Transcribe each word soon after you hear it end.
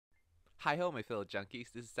Hi ho, my fellow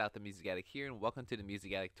junkies. This is South the Music Addict here, and welcome to the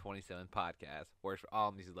Music Addict 27 podcast, where it's for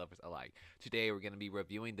all music lovers alike. Today, we're going to be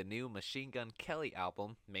reviewing the new Machine Gun Kelly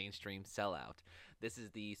album, Mainstream Sellout. This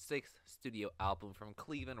is the sixth studio album from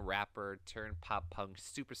Cleveland rapper turned pop punk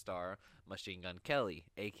superstar Machine Gun Kelly,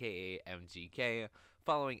 aka MGK,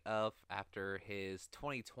 following up after his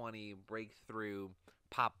 2020 breakthrough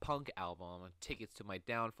pop punk album, Tickets to My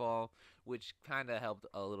Downfall, which kind of helped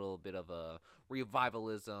a little bit of a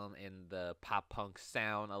revivalism in the pop punk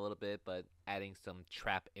sound a little bit, but adding some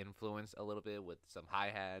trap influence a little bit with some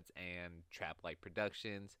hi hats and trap like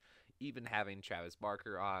productions. Even having Travis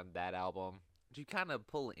Barker on that album to kind of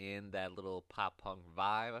pull in that little pop punk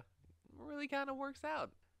vibe really kind of works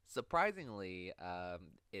out. Surprisingly,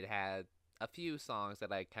 it had a few songs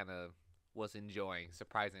that I kind of was enjoying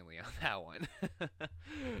surprisingly on that one.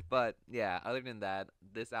 But yeah, other than that,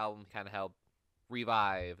 this album kind of helped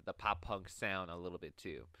revive the pop punk sound a little bit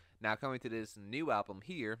too. Now, coming to this new album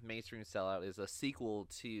here, Mainstream Sellout is a sequel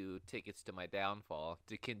to Tickets to My Downfall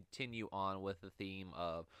to continue on with the theme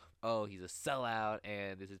of, oh, he's a sellout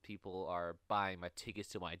and this is people are buying my tickets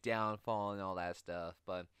to my downfall and all that stuff.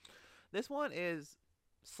 But this one is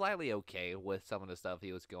slightly okay with some of the stuff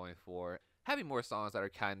he was going for. Having more songs that are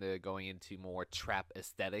kind of going into more trap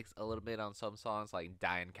aesthetics a little bit on some songs, like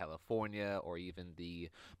Die in California, or even the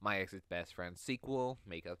My Ex's Best Friend sequel,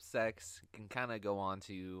 Make Up Sex, can kind of go on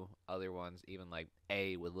to other ones, even like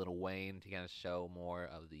A with Lil Wayne, to kind of show more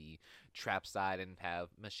of the trap side, and have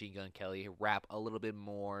Machine Gun Kelly rap a little bit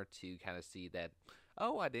more to kind of see that,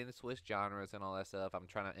 oh, I didn't switch genres and all that stuff. I'm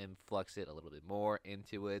trying to influx it a little bit more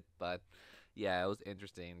into it, but yeah, it was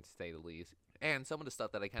interesting to say the least. And some of the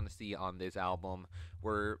stuff that I kind of see on this album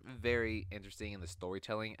were very interesting in the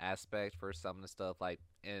storytelling aspect for some of the stuff, like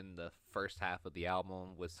in the first half of the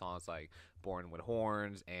album with songs like Born with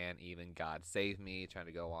Horns and even God Save Me, trying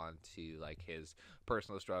to go on to like his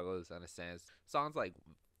personal struggles in a sense. Songs like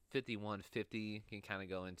 5150 can kind of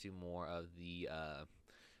go into more of the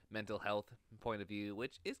mental health point of view,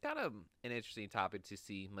 which is kind of an interesting topic to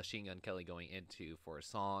see Machine Gun Kelly going into for a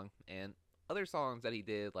song. And other songs that he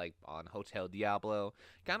did, like on Hotel Diablo,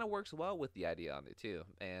 kind of works well with the idea on it too,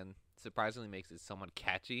 and surprisingly makes it somewhat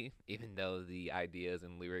catchy, even though the ideas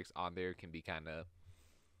and lyrics on there can be kind of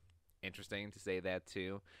interesting to say that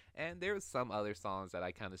too. And there's some other songs that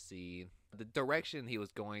I kind of see the direction he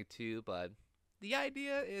was going to, but the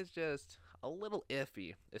idea is just a little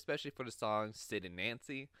iffy, especially for the song Sid and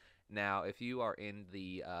Nancy. Now, if you are in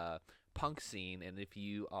the punk scene and if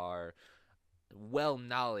you are well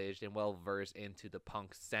knowledge and well versed into the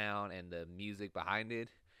punk sound and the music behind it,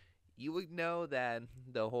 you would know that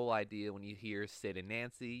the whole idea when you hear Sid and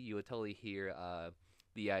Nancy, you would totally hear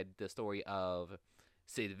the story of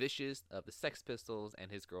Sid Vicious of the Sex Pistols and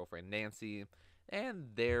his girlfriend Nancy and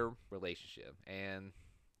their relationship. And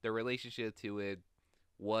the relationship to it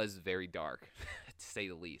was very dark, to say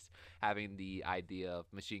the least. Having the idea of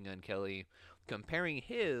Machine Gun Kelly comparing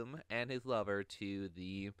him and his lover to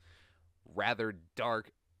the rather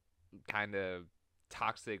dark kind of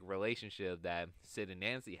toxic relationship that Sid and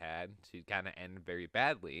Nancy had to kind of end very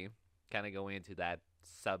badly, kind of going into that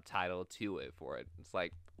subtitle to it for it. It's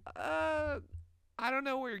like, I don't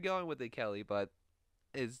know where you're going with it, Kelly, but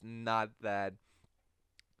it's not that.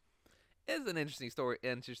 It's an interesting story,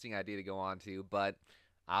 interesting idea to go on to, but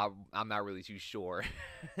I'm not really too sure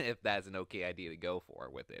if that's an okay idea to go for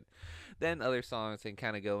with it. Then other songs can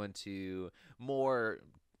kind of go into more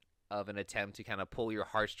of an attempt to kind of pull your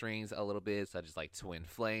heartstrings a little bit, such as like Twin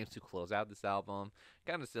Flames to close out this album.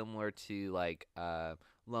 Kind of similar to like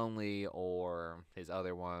Lonely or his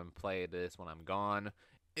other one, Play This When I'm Gone.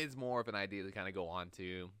 It's more of an idea to kind of go on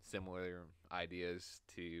to similar ideas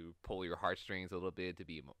to pull your heartstrings a little bit, to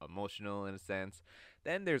be emotional in a sense.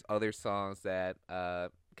 Then there's other songs that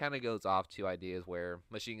kind of goes off to ideas where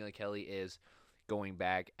Machine Gun Kelly is going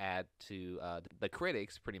back at to the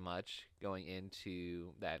critics, pretty much going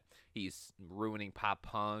into that he's ruining pop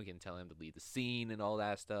punk and telling him to leave the scene and all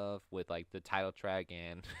that stuff with like the title track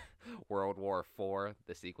and World War IV,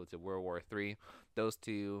 the sequel to World War III. Those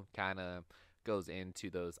two kind of goes into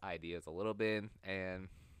those ideas a little bit, and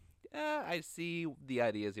I see the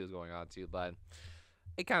ideas he was going on to, but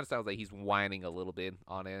it kind of sounds like he's whining a little bit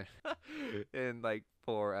on it. And like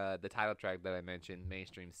for the title track that I mentioned,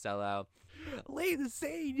 Mainstream Sellout, leave the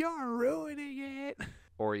scene, you're ruining it.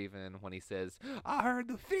 Or even when he says, I heard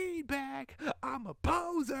the feedback, I'm a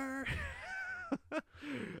poser.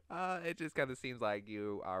 It just kind of seems like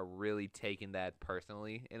you are really taking that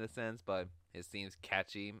personally in a sense, but it seems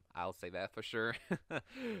catchy. I'll say that for sure.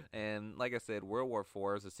 And like I said, World War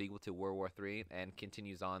IV is a sequel to World War III and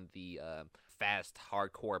continues on the fast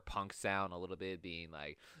hardcore punk sound a little bit, being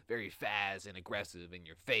like very fast and aggressive in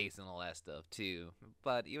your face and all that stuff too.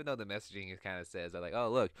 But even though the messaging is kind of says that like, oh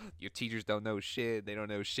look, your teachers don't know shit, they don't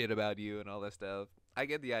know shit about you and all that stuff. I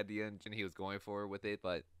get the idea and he was going for with it,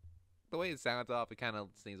 but the way it sounds off, it kind of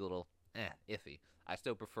seems a little iffy. I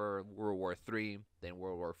still prefer World War III than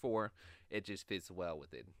World War IV. It just fits well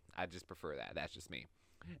with it. I just prefer that. That's just me.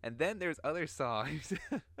 And then there's other songs.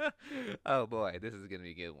 Oh boy, this is gonna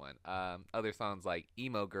be a good one. Other songs like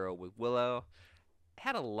 "Emo Girl" with Willow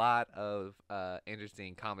had a lot of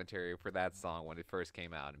interesting commentary for that song when it first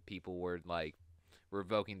came out, and people were like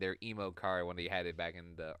revoking their emo card when they had it back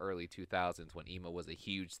in the early 2000s when emo was a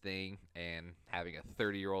huge thing, and having a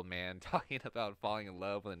 30-year-old man talking about falling in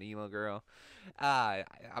love with an emo girl.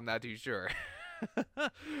 I'm not too sure.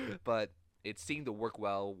 But it seemed to work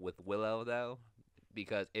well with Willow though,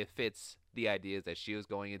 because it fits the ideas that she was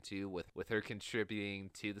going into with her contributing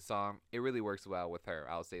to the song. It really works well with her.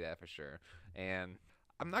 I'll say that for sure. And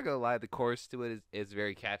I'm not gonna lie, the chorus to it is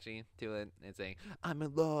very catchy to it. It's saying, "I'm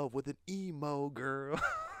in love with an emo girl."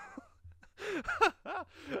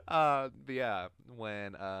 But yeah,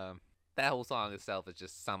 when that whole song itself is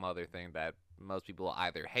just some other thing that most people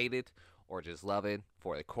either hate it or just love it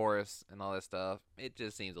for the chorus and all that stuff. It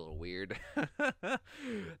just seems a little weird.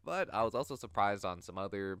 But I was also surprised on some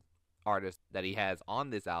other artists that he has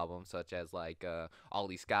on this album, such as like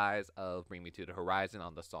Ollie Skies of Bring Me to the Horizon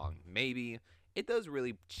on the song Maybe. It does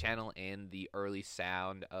really channel in the early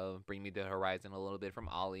sound of Bring Me to the Horizon a little bit from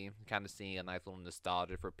Ollie. Kind of seeing a nice little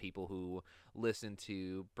nostalgia for people who listened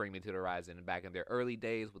to Bring Me to the Horizon back in their early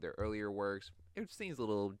days with their earlier works. It seems a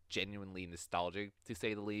little genuinely nostalgic, to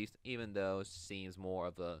say the least, even though it seems more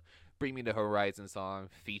of a Bring Me to the Horizon song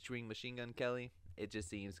featuring Machine Gun Kelly. It just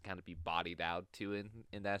seems to kind of be bodied out to it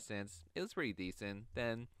in that sense. It was pretty decent.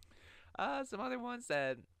 Then some other ones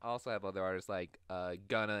that also have other artists like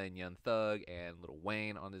Gunna and Young Thug and Lil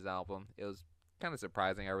Wayne on this album. It was kind of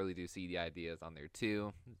surprising. I really do see the ideas on there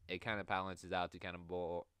too. It kind of balances out to kind of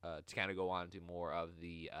go on to more of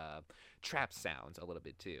the trap sounds a little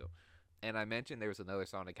bit too. And I mentioned there was another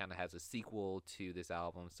song that kind of has a sequel to this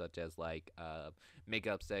album, such as like Make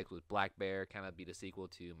Up Sex with Black Bear, kind of be the sequel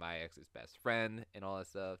to My Ex's Best Friend and all that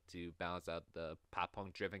stuff to balance out the pop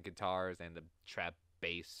punk driven guitars and the trap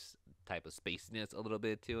bass type of spaciness a little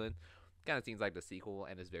bit to it. Kind of seems like the sequel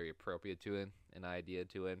and is very appropriate to it, an idea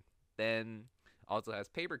to it. Then also has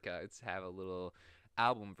Paper Cuts have a little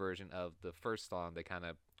album version of the first song that kind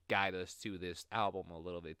of guide us to this album a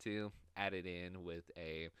little bit too. Added in with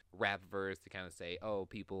a rap verse to kind of say, oh,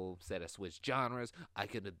 people said I switched genres. I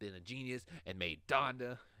could have been a genius and made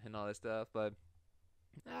Donda and all that stuff. But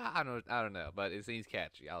I don't know. But it seems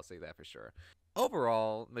catchy. I'll say that for sure.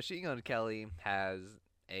 Overall, Machine Gun Kelly has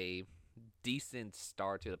a decent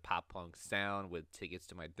start to the pop punk sound with Tickets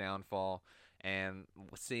to My Downfall, and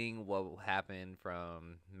seeing what will happen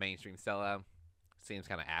from Mainstream Sellout seems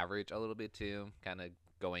kind of average a little bit too, kind of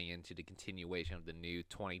going into the continuation of the new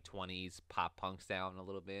 2020s pop punk sound a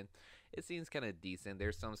little bit. It seems kind of decent.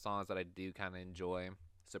 There's some songs that I do kind of enjoy,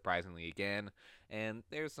 surprisingly again, and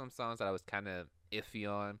there's some songs that I was kind of iffy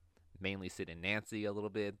on, mainly Sid and Nancy a little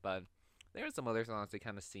bit, but there's some other songs that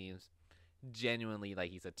kind of seems genuinely like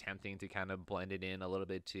he's attempting to kind of blend it in a little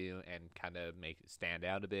bit too and kind of make it stand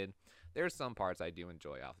out a bit. There's some parts I do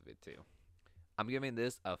enjoy off of it too. I'm giving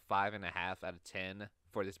this a 5.5 out of 10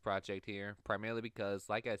 for this project here, primarily because,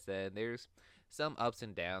 like I said, there's some ups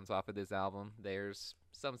and downs off of this album. There's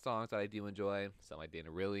some songs that I do enjoy, some I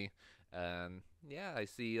didn't really. Yeah, I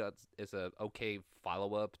see it's a okay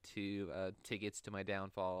follow-up to Tickets to My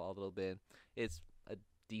Downfall a little bit. It's a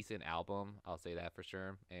decent album, I'll say that for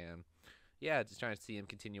sure. And yeah, just trying to see him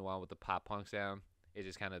continue on with the pop punk sound. It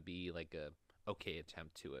just kind of be like a okay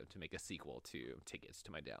attempt to make a sequel to Tickets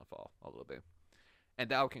to My Downfall a little bit. And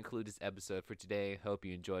that will conclude this episode for today. Hope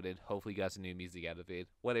you enjoyed it. Hopefully you got some new music out of it.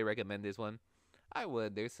 Would I recommend this one? I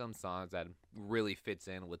would. There's some songs that really fits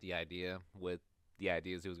in with the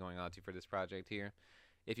ideas he was going on to for this project here.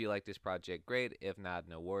 If you like this project, great. If not,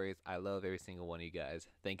 no worries. I love every single one of you guys.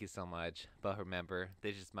 Thank you so much. But remember,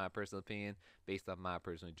 this is my personal opinion based on my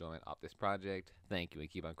personal enjoyment of this project. Thank you, and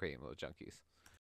keep on creating little junkies.